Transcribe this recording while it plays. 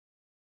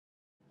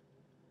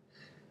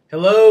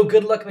Hello,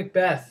 Good Luck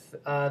Macbeth.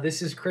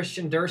 This is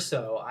Christian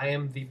Durso. I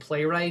am the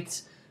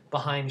playwright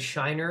behind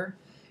SHINER,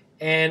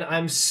 and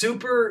I'm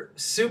super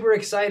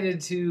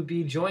excited to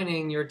be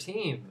joining your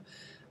team.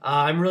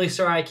 I'm really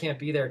sorry I can't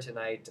be there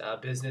tonight.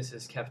 Business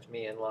has kept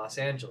me in Los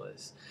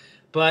Angeles.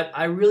 But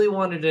I really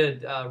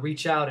wanted to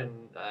reach out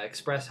and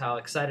express how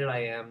excited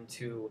I am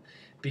to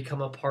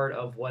become a part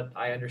of what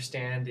I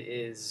understand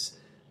is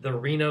the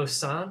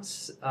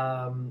Renaissance.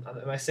 Am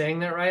I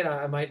saying that right?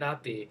 I might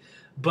not be.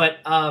 But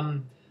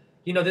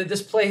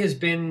this play has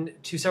been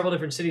to several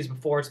different cities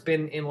before. It's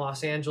been in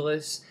Los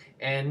Angeles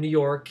and New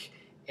York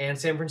and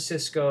San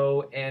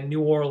Francisco and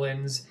New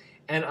Orleans.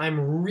 And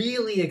I'm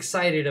really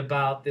excited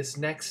about this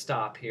next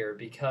stop here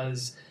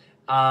because,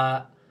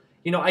 I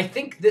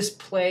think this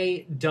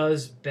play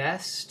does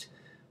best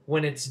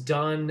when it's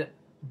done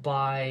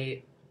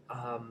by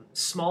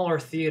smaller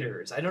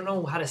theaters. I don't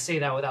know how to say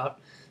that without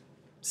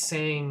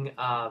saying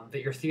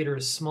that your theater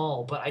is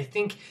small, but I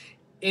think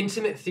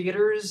intimate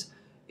theaters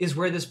is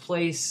where this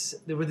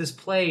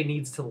play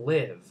needs to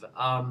live.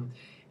 And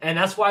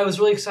that's why I was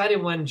really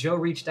excited when Joe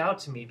reached out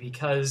to me,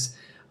 because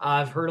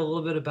I've heard a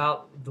little bit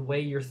about the way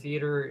your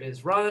theater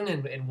is run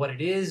and what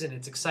it is, and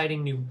its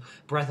exciting new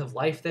breath of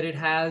life that it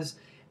has.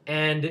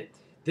 And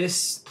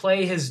this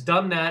play has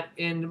done that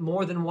in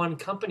more than one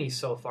company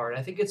so far, and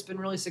I think it's been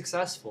really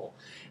successful.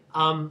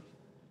 When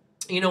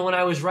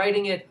I was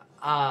writing it,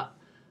 I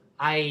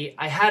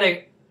had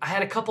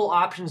a couple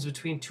options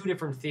between two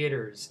different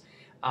theaters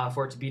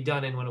for it to be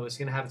done in when it was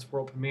going to have its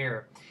world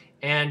premiere.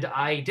 And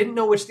I didn't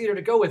know which theater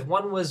to go with.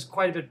 One was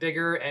quite a bit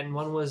bigger, and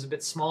one was a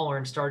bit smaller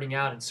and starting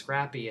out and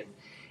scrappy.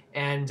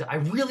 And I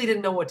really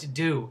didn't know what to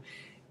do.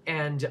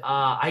 And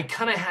I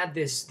kind of had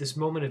this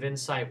moment of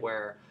insight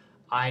where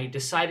I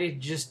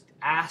decided to just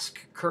ask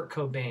Kurt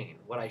Cobain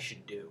what I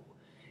should do.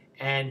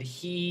 And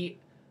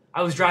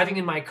I was driving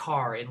in my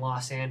car in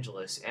Los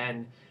Angeles,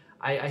 and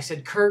I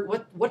said, Kurt,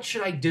 what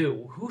should I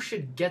do? Who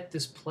should get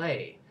this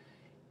play?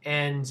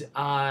 And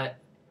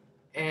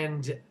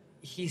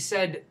he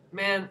said,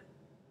 man,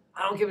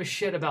 I don't give a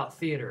shit about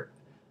theater.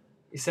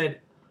 He said,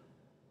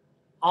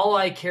 all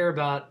I care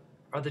about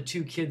are the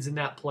two kids in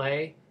that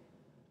play,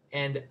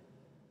 and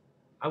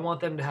I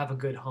want them to have a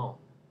good home.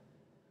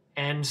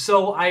 And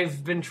so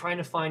I've been trying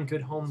to find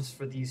good homes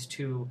for these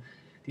two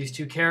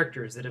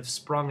characters that have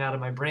sprung out of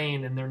my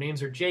brain, and their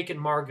names are Jake and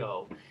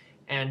Margot,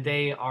 and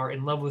they are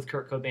in love with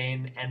Kurt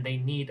Cobain, and they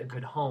need a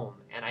good home.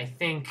 And I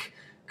think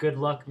Good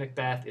Luck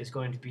Macbeth is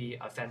going to be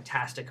a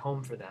fantastic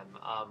home for them.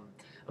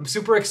 I'm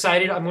super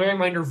excited. I'm wearing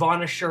my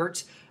Nirvana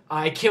shirt.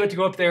 I can't wait to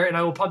go up there, and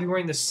I will probably be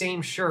wearing the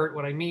same shirt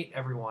when I meet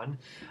everyone.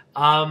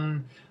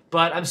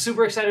 But I'm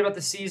super excited about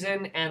the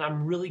season, and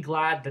I'm really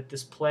glad that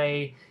this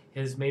play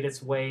has made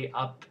its way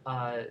up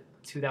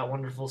to that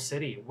wonderful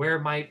city where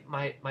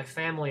my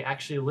family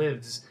actually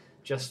lives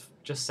just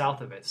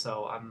south of it.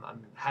 So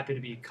I'm happy to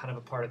be kind of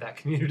a part of that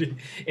community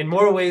in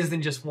more ways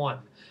than just one.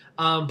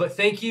 But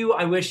thank you.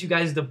 I wish you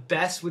guys the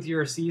best with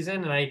your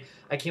season, and I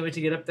can't wait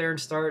to get up there and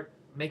start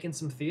making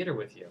some theater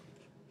with you.